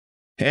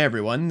Hey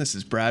everyone, this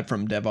is Brad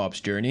from DevOps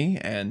Journey,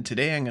 and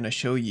today I'm going to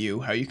show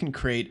you how you can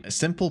create a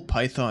simple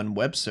Python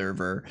web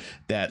server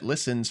that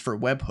listens for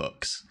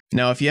webhooks.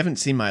 Now, if you haven't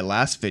seen my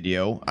last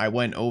video, I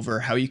went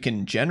over how you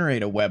can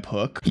generate a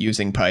webhook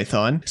using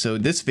Python, so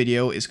this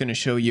video is going to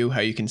show you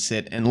how you can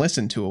sit and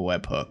listen to a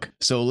webhook.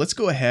 So let's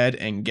go ahead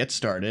and get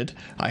started.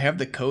 I have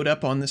the code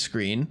up on the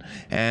screen,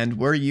 and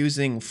we're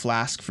using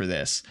Flask for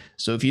this.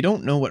 So if you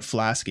don't know what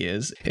Flask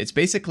is, it's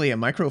basically a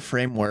micro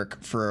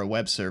framework for a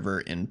web server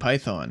in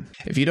Python.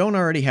 If you don't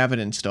already have it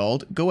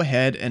installed, go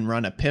ahead and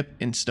run a pip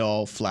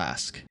install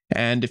Flask.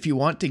 And if you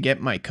want to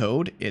get my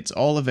code, it's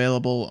all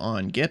available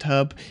on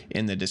GitHub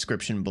in the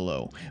description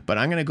below. But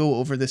I'm going to go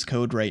over this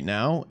code right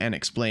now and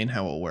explain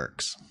how it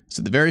works.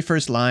 So the very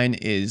first line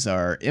is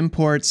our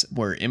imports.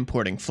 We're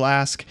importing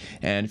Flask.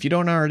 And if you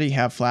don't already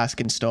have Flask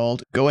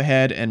installed, go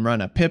ahead and run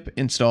a pip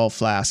install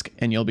Flask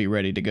and you'll be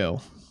ready to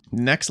go.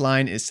 The next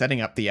line is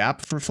setting up the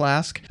app for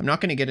Flask. I'm not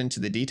going to get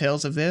into the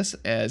details of this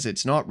as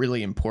it's not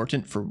really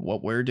important for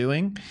what we're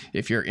doing.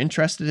 If you're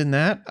interested in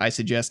that, I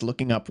suggest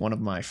looking up one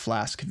of my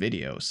Flask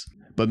videos.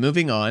 But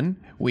moving on,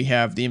 we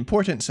have the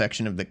important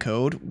section of the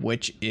code,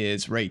 which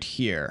is right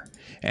here.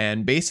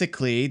 And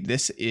basically,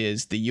 this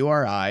is the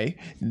URI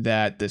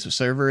that this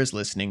server is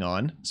listening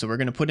on. So we're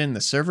going to put in the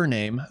server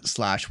name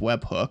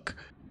 /webhook.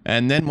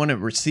 And then when it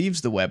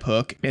receives the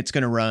webhook, it's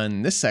going to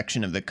run this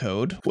section of the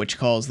code, which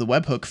calls the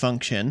webhook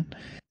function.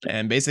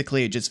 And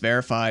basically, it just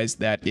verifies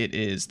that it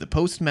is the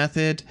post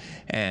method.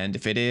 And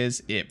if it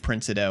is, it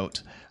prints it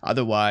out.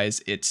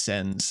 Otherwise, it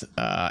sends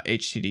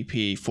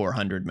HTTP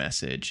 400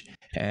 message.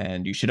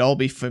 And you should all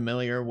be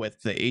familiar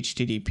with the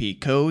HTTP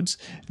codes.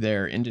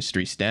 They're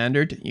industry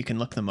standard. You can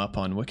look them up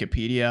on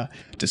Wikipedia.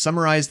 To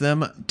summarize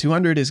them,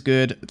 200 is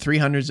good,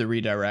 300 is a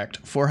redirect,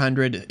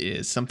 400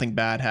 is something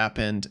bad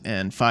happened,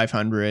 and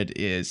 500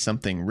 is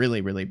something really,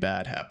 really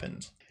bad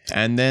happened.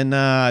 And then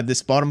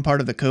this bottom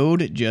part of the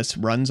code just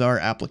runs our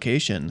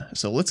application.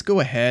 So let's go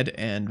ahead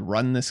and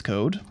run this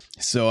code.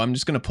 So I'm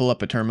just going to pull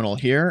up a terminal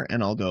here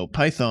and I'll go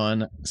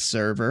Python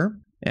server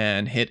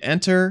and hit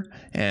enter.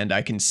 And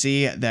I can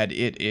see that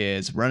it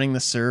is running the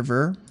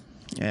server.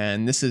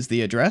 And this is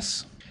the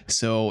address.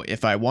 So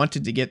if I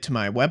wanted to get to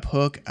my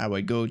webhook, I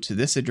would go to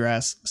this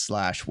address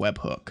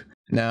 /webhook.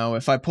 Now,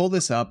 if I pull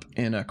this up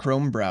in a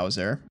Chrome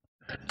browser,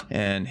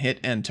 and hit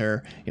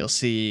enter, you'll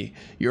see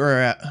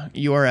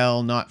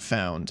URL not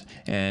found,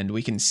 and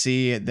we can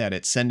see that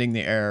it's sending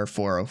the error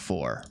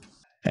 404.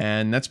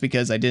 And that's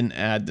because I didn't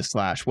add the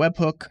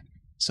 /webhook,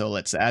 so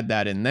let's add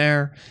that in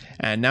there,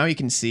 and now you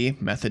can see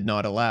method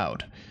not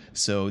allowed.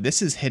 So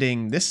this is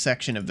hitting this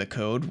section of the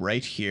code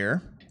right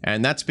here.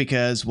 And that's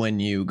because when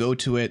you go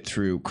to it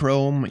through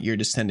Chrome, you're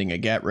just sending a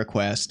GET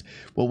request.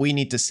 What we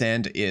need to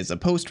send is a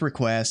POST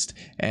request,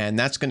 and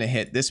that's going to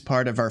hit this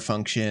part of our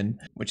function,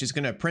 which is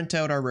going to print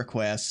out our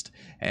request,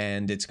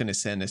 and it's going to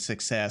send a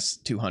success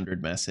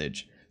 200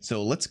 message.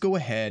 So let's go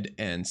ahead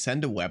and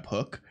send a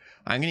webhook.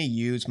 I'm going to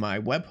use my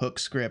webhook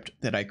script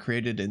that I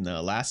created in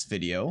the last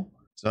video.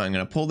 So I'm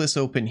going to pull this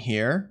open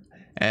here,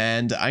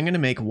 and I'm going to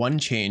make one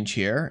change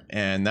here,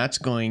 and that's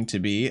going to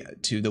be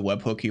to the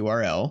webhook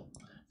URL.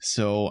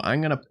 So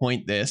I'm going to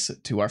point this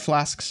to our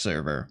Flask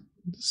server.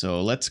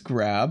 So let's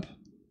grab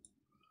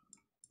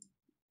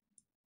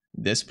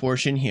this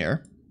portion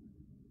here,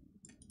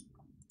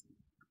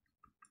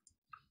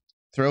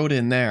 throw it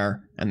in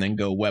there, and then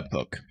go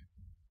webhook.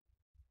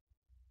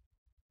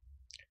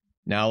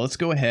 Now let's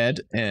go ahead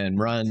and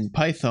run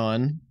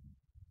Python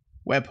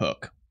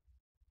webhook.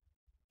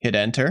 Hit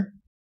enter,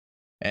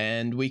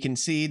 and we can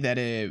see that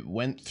it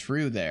went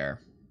through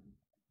there.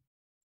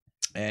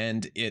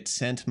 And it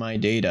sent my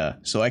data.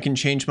 So I can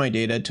change my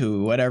data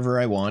to whatever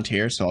I want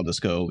here. So I'll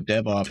just go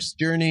DevOps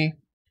Journey.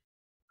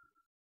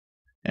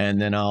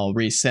 And then I'll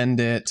resend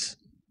it.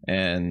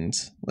 And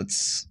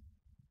let's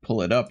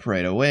pull it up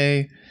right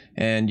away.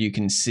 And you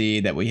can see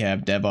that we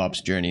have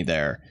DevOps Journey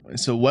there.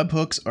 So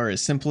webhooks are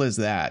as simple as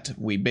that.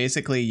 We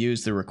basically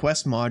use the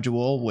request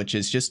module, which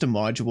is just a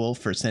module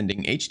for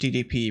sending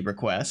HTTP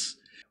requests.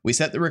 We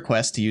set the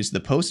request to use the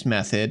post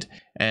method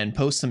and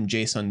post some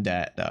JSON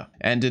data.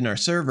 And in our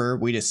server,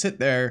 we just sit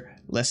there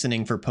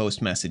listening for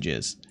post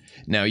messages.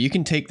 Now you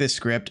can take this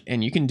script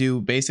and you can do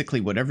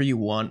basically whatever you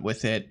want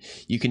with it.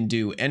 You can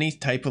do any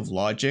type of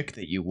logic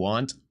that you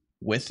want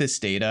with this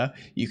data.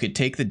 You could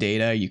take the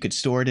data, you could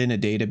store it in a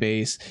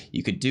database,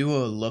 you could do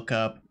a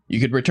lookup. You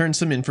could return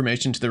some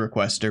information to the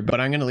requester, but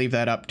I'm going to leave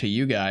that up to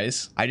you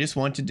guys. I just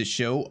wanted to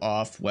show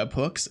off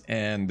webhooks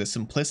and the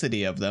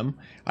simplicity of them.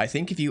 I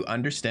think if you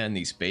understand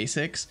these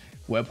basics,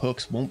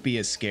 webhooks won't be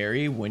as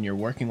scary when you're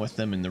working with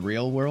them in the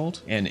real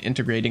world and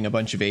integrating a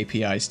bunch of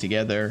APIs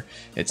together.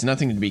 It's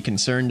nothing to be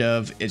concerned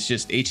of. It's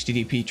just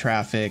HTTP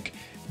traffic.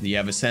 You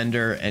have a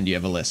sender and you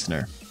have a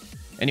listener.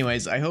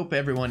 Anyways, I hope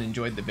everyone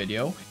enjoyed the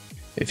video.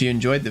 If you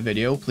enjoyed the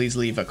video, please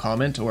leave a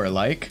comment or a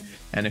like.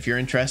 And if you're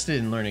interested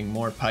in learning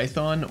more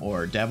Python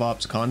or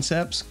DevOps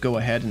concepts, go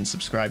ahead and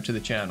subscribe to the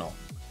channel.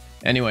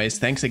 Anyways,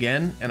 thanks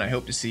again, and I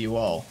hope to see you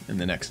all in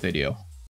the next video.